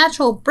there's a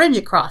natural bridge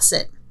across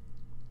it.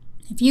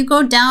 If you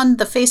go down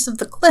the face of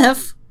the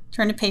cliff,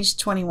 turn to page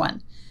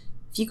 21.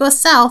 If you go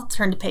south,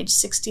 turn to page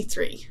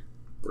 63.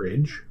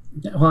 Bridge?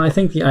 Well, I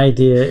think the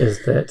idea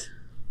is that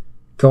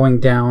going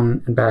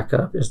down and back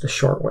up is the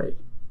short way.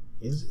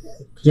 Is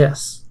it?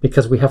 Yes,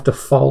 because we have to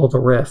follow the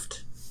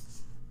rift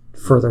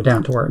further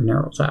down to where it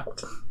narrows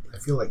out. I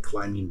feel like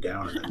climbing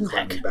down and then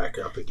climbing back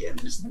up again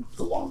is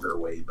the longer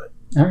way, but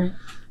all right.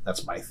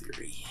 That's my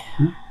theory.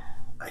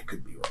 I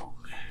could be wrong.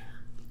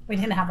 We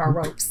didn't have our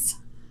ropes.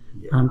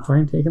 Yeah. I'm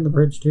fine taking the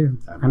bridge too.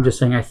 I'm just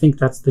saying I think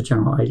that's the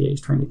general idea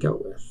he's trying to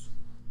go with.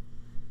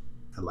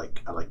 I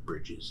like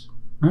bridges.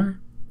 All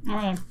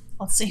right.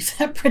 Let's see if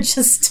that bridge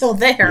is still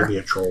there. Maybe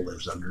a troll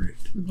lives under it.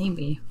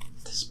 Maybe.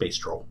 Space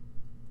troll.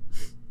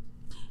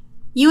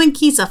 You and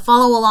Kisa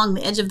follow along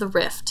the edge of the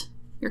rift.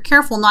 You're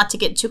careful not to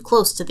get too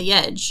close to the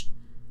edge.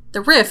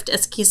 The rift,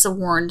 as Kisa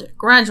warned,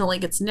 gradually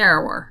gets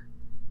narrower.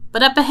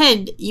 But up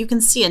ahead, you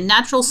can see a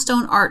natural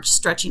stone arch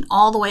stretching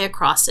all the way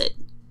across it.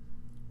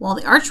 Will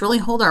the arch really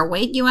hold our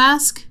weight, you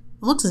ask?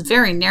 It looks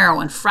very narrow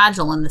and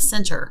fragile in the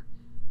center.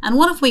 And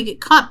what if we get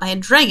caught by a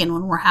dragon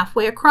when we're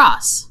halfway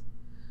across?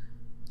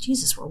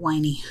 Jesus, we're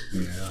whiny.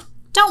 Yeah.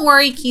 Don't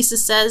worry, Kisa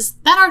says.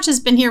 That arch has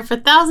been here for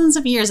thousands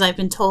of years, I've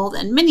been told,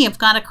 and many have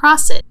gone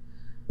across it.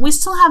 We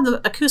still have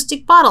the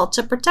acoustic bottle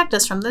to protect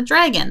us from the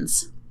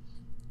dragons.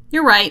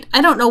 You're right.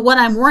 I don't know what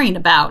I'm worrying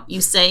about, you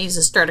say as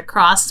you start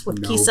across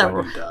with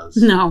Kisa. Does.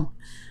 No.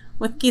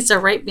 With Kisa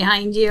right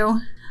behind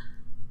you.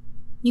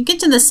 You get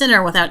to the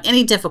center without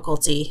any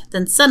difficulty,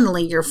 then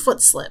suddenly your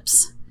foot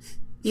slips.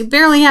 You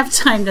barely have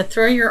time to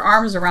throw your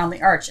arms around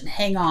the arch and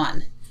hang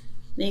on.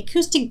 The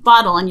acoustic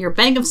bottle and your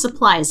bag of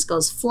supplies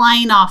goes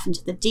flying off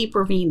into the deep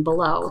ravine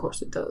below. Of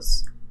course it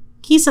does.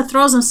 Kisa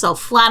throws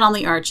himself flat on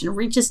the arch and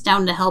reaches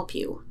down to help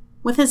you.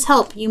 With his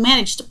help, you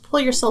manage to pull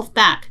yourself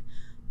back.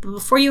 But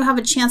before you have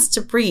a chance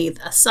to breathe,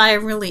 a sigh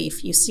of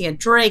relief, you see a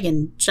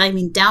dragon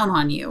diving down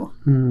on you.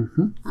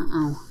 Mm-hmm.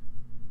 Uh-oh.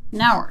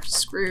 Now we're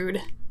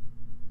screwed.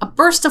 A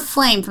burst of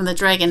flame from the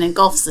dragon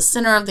engulfs the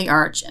center of the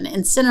arch and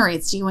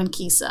incinerates you and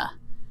Kisa.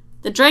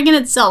 The dragon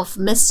itself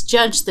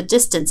misjudged the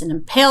distance and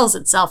impales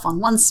itself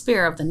on one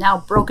spear of the now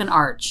broken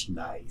arch.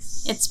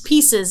 Nice. Its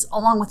pieces,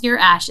 along with your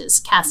ashes,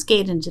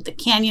 cascade into the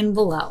canyon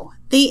below.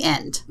 The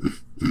end.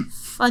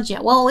 Fudge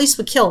it. Well, at least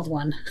we killed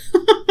one.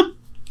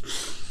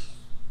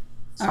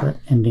 So that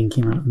ending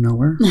came out of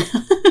nowhere.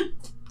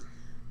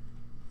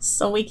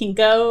 So we can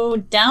go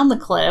down the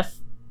cliff,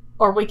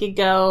 or we could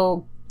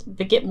go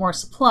to get more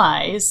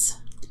supplies.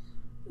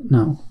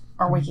 No.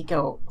 Or we could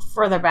go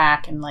further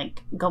back and,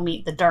 go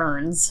meet the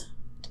Derns.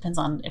 Depends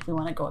on if we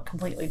want to go a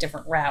completely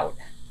different route.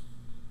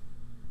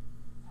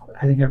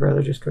 I think I'd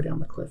rather just go down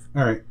the cliff.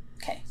 All right.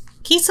 Okay.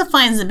 Kisa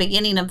finds the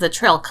beginning of the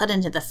trail cut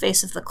into the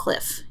face of the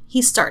cliff.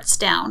 He starts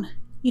down.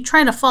 You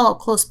try to follow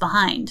close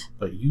behind.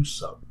 But you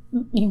suck.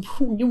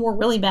 You wore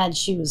really bad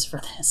shoes for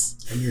this.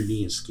 And your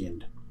knee is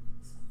skinned.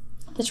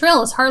 The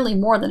trail is hardly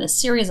more than a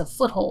series of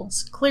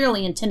footholds,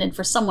 clearly intended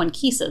for someone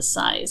Kisa's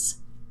size.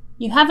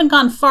 You haven't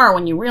gone far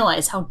when you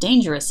realize how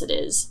dangerous it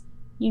is.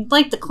 You'd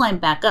like to climb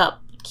back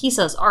up, but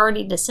Kisa's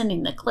already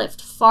descending the cliff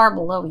far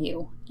below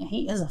you. Yeah,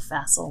 he is a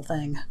fast little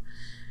thing.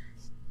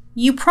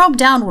 You probe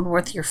downward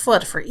with your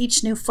foot for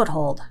each new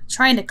foothold,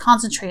 trying to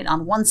concentrate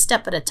on one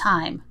step at a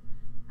time.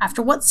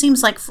 After what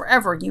seems like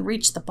forever, you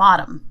reach the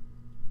bottom.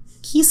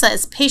 Kisa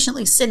is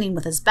patiently sitting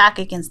with his back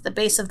against the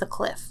base of the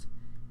cliff.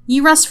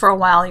 You rest for a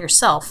while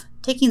yourself,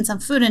 taking some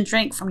food and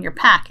drink from your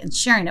pack and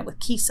sharing it with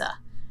Kisa.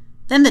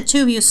 Then the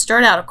two of you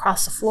start out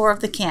across the floor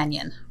of the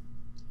canyon.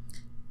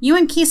 You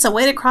and Kisa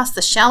wade across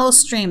the shallow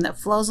stream that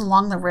flows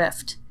along the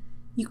rift.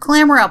 You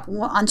clamber up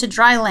onto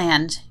dry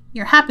land.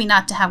 You're happy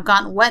not to have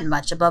gotten wet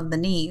much above the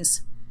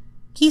knees.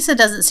 Kisa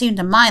doesn't seem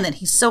to mind that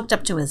he's soaked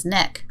up to his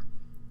neck.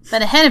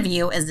 But ahead of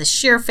you is the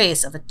sheer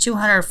face of a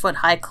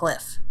 200-foot-high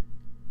cliff.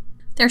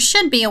 There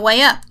should be a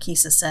way up,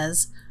 Kisa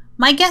says.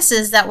 My guess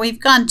is that we've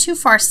gone too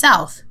far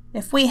south.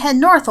 If we head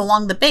north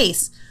along the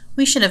base,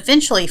 we should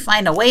eventually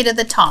find a way to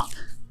the top.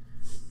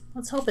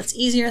 Let's hope it's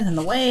easier than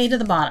the way to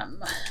the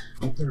bottom.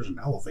 Hope there's an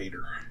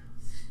elevator.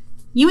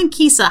 You and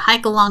Kisa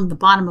hike along the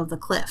bottom of the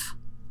cliff.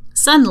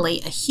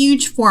 Suddenly, a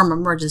huge form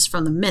emerges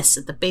from the mist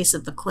at the base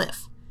of the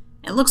cliff.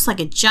 It looks like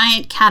a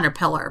giant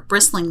caterpillar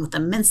bristling with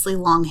immensely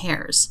long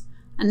hairs.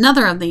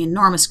 Another of the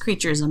enormous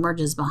creatures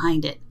emerges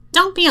behind it.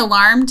 Don't be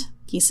alarmed,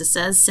 Kisa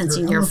says,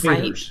 sensing your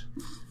fright.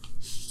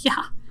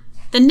 Yeah.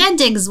 The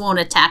Nedigs won't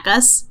attack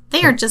us.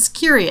 They are just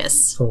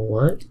curious. So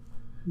what?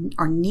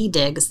 Or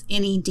Nedigs.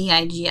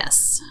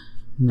 Nedigs.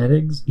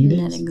 Nedigs?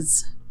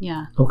 Nedigs.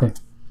 Yeah. Okay.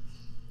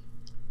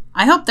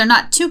 I hope they're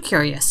not too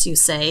curious, you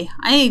say.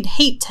 I'd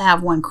hate to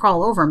have one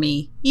crawl over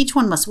me. Each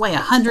one must weigh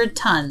 100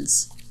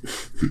 tons.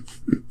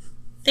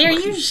 They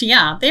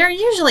are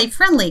usually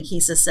friendly,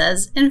 Kisa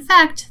says. In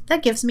fact,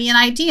 that gives me an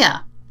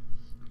idea.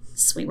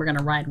 Sweet, we're going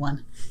to ride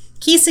one.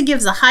 Kisa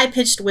gives a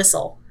high-pitched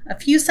whistle. A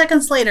few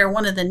seconds later,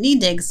 one of the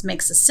Nidigs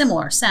makes a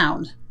similar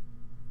sound.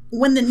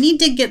 When the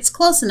Nidig gets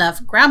close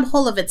enough, grab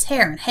hold of its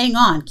hair and hang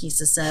on,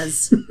 Kisa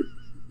says.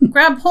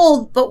 Grab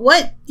hold, but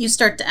what? You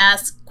start to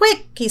ask.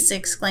 Quick, Kisa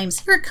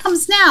exclaims. Here it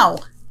comes now.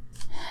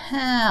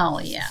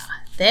 Hell yeah.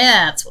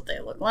 That's what they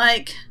look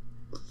like.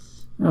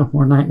 Oh,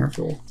 more nightmare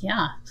fuel.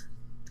 Yeah.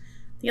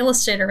 The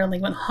illustrator really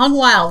went hog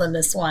wild in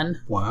this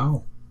one.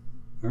 Wow.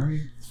 All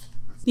right.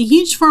 The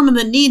huge form of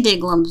the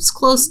Nidig lumps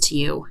close to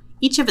you.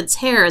 Each of its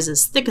hair is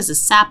as thick as a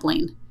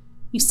sapling.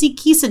 You see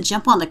Kisa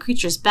jump on the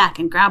creature's back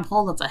and grab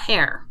hold of a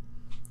hair.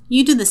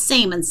 You do the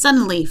same and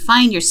suddenly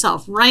find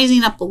yourself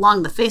rising up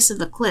along the face of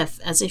the cliff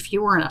as if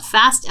you were in a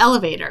fast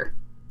elevator.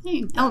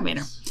 Hey,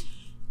 elevator.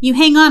 You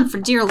hang on for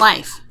dear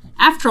life.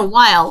 After a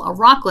while, a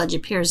rock ledge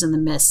appears in the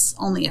mists,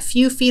 only a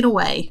few feet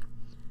away.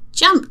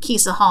 Jump,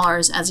 Kisa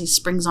hollers as he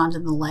springs onto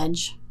the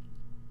ledge.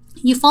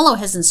 You follow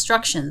his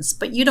instructions,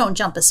 but you don't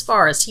jump as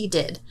far as he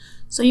did,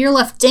 so you're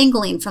left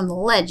dangling from the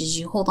ledge as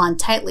you hold on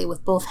tightly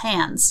with both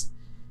hands.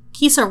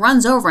 Kisa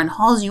runs over and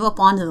hauls you up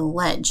onto the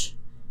ledge.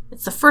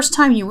 It's the first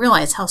time you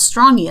realize how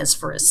strong he is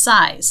for his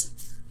size.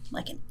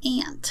 Like an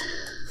ant.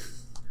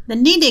 The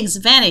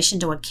Nidigs vanish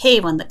into a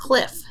cave on the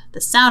cliff, the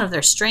sound of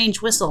their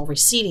strange whistle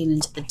receding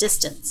into the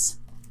distance.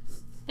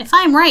 If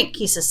I'm right,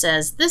 Kisa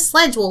says, this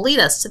ledge will lead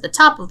us to the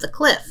top of the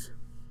cliff.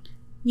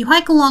 You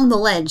hike along the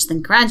ledge,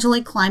 then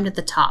gradually climb to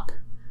the top.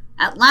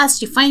 At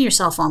last you find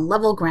yourself on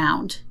level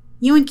ground.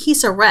 You and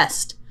Kisa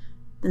rest,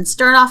 then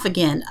start off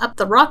again up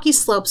the rocky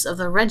slopes of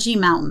the Reggie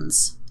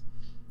Mountains.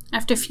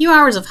 After a few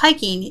hours of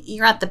hiking,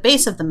 you're at the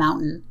base of the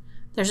mountain.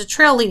 There's a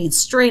trail leading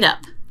straight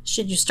up.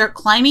 Should you start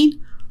climbing,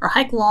 or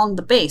hike along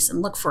the base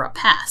and look for a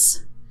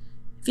pass?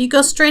 If you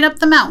go straight up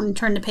the mountain,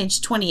 turn to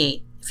page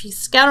 28. If you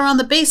scout around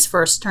the base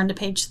first, turn to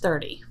page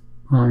 30.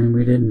 Well, I mean,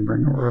 we didn't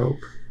bring a rope.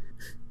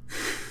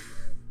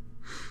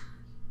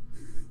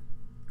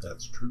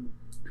 That's true.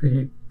 Should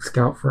we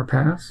scout for a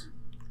pass?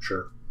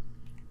 Sure.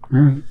 All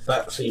right.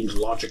 That seems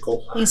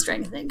logical. These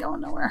dragons ain't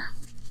going nowhere.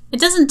 It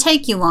doesn't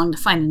take you long to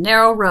find a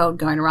narrow road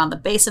going around the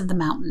base of the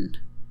mountain.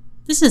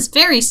 This is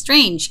very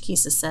strange,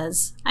 Kisa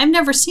says. I've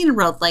never seen a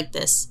road like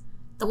this.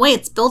 The way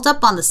it's built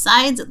up on the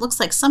sides, it looks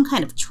like some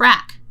kind of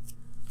track.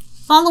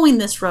 Following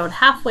this road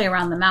halfway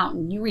around the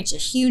mountain, you reach a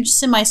huge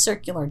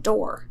semicircular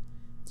door.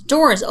 The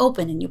door is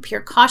open and you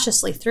peer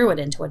cautiously through it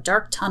into a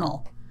dark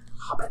tunnel.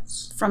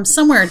 Hobbits. From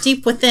somewhere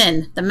deep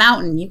within the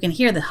mountain, you can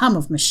hear the hum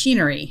of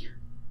machinery.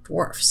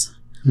 Dwarfs.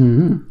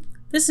 Mm-hmm.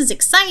 This is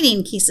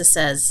exciting, Kisa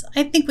says.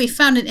 I think we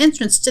found an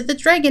entrance to the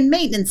Dragon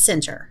Maintenance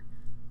Center.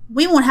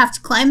 We won't have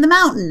to climb the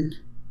mountain.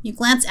 You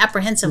glance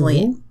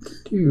apprehensively.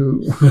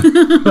 You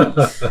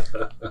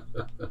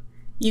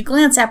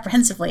glance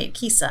apprehensively at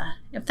Kisa.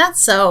 If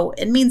that's so,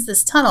 it means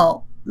this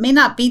tunnel may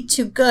not be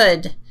too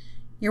good.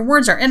 Your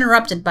words are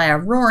interrupted by a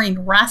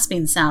roaring,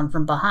 rasping sound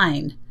from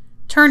behind.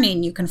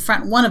 Turning, you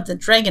confront one of the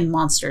dragon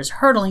monsters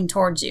hurtling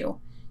towards you.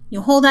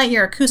 You hold out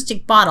your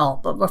acoustic bottle,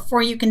 but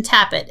before you can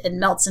tap it, it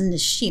melts into a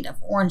sheet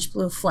of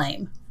orange-blue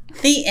flame.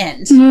 The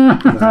end.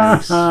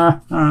 Nice.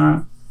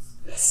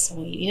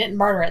 Sweet. You didn't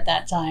murder it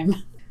that time.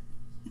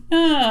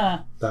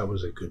 That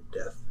was a good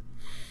death.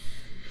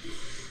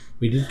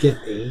 We did get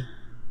a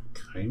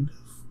kind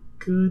of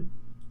good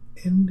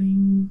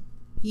ending.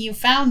 You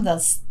found the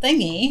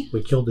thingy.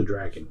 We killed the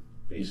dragon,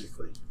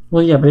 basically.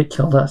 Well, yeah, but it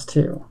killed us,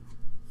 too.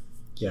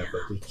 Yeah,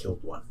 but we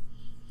killed one.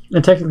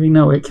 And technically,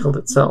 no, it killed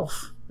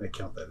itself. I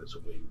count that as a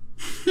win.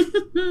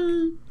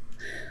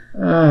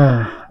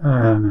 I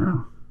don't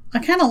know. I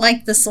kind of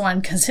like this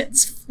one because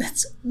it's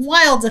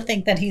wild to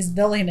think that he's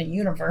building a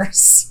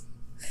universe.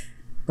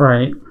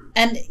 Right.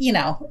 And, you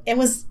know, it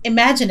was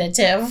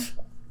imaginative.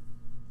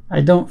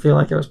 I don't feel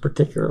like I was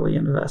particularly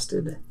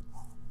invested.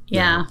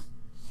 Yeah.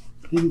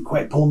 Didn't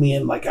quite pull me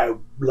in like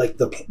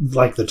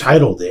the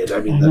title did.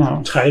 I mean,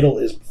 the title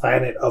is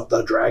Planet of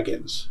the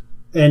Dragons.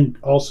 And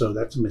also,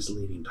 that's a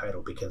misleading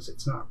title because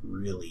it's not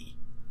really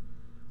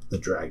the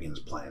Dragon's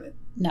planet.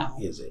 No.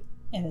 Is it?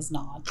 It is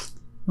not.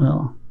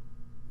 Well,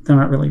 they're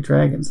not really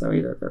dragons, though,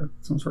 either. They're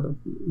some sort of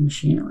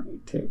machinery,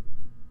 too.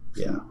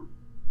 Yeah.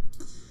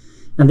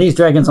 And these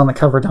dragons on the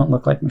cover don't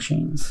look like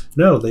machines.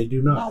 No, they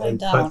do not. No, they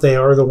don't. But they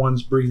are the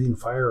ones breathing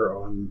fire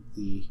on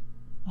the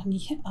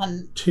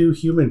two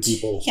human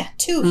people. Yeah,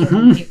 two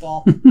human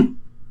people.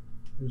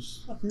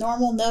 It's with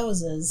normal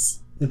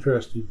noses.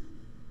 interesting.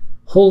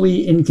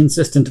 Wholly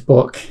inconsistent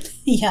book.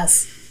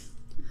 Yes.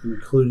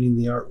 Including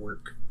the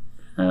artwork.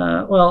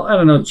 Well, I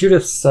don't know.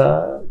 Judith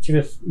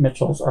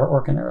Mitchell's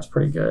artwork in there is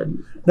pretty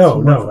good.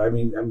 No. I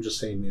mean, I'm just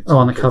saying it's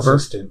on the cover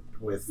consistent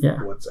with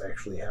what's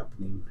actually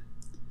happening,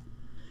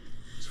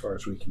 as far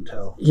as we can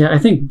tell. Yeah, I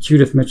think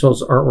Judith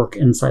Mitchell's artwork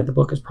inside the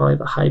book is probably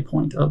the high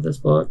point of this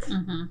book.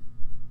 Mm-hmm.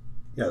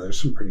 Yeah,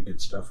 there's some pretty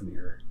good stuff in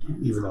here,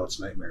 even though it's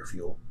nightmare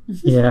fuel.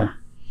 Yeah,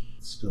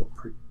 it's still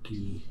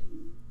pretty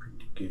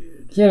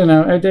good. Yeah, I don't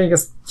know. I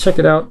guess check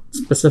it out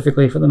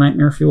specifically for the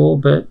nightmare fuel,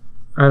 but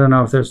I don't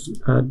know if there's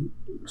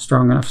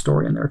strong enough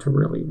story in there to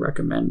really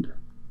recommend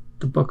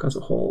the book as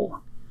a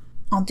whole.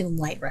 I'll do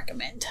light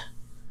recommend.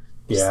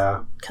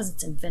 Yeah. Because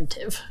it's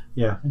inventive.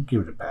 Yeah, I'd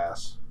give it a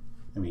pass.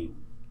 I mean,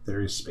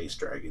 there is space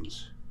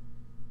dragons.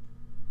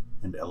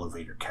 And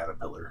elevator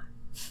caterpillar.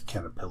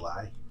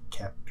 Caterpilli.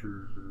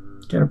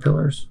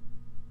 Caterpillars.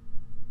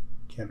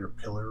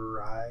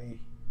 Caterpillar-eye.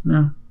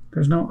 No,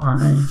 there's no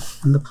I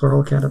in the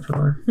plural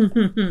caterpillar.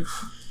 Yeah,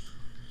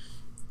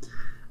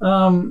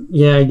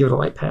 I give it a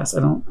light pass.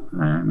 I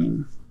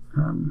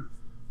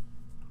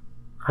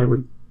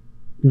would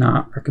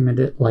not recommend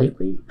it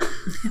lightly.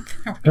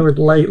 I would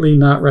lightly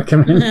not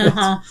recommend it.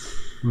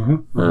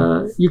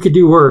 You could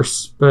do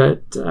worse,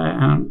 but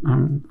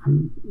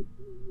I'm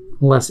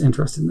less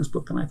interested in this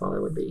book than I thought I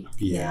would be.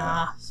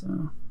 Yeah.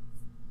 So.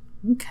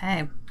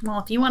 Okay. Well,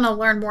 if you want to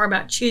learn more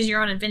about Choose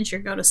Your Own Adventure,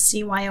 go to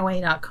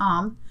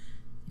CYOA.com.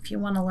 If you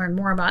want to learn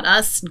more about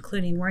us,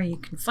 including where you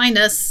can find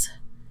us,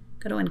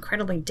 go to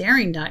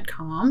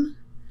IncrediblyDaring.com.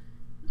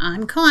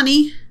 I'm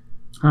Connie.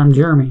 I'm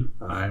Jeremy.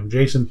 I'm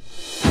Jason.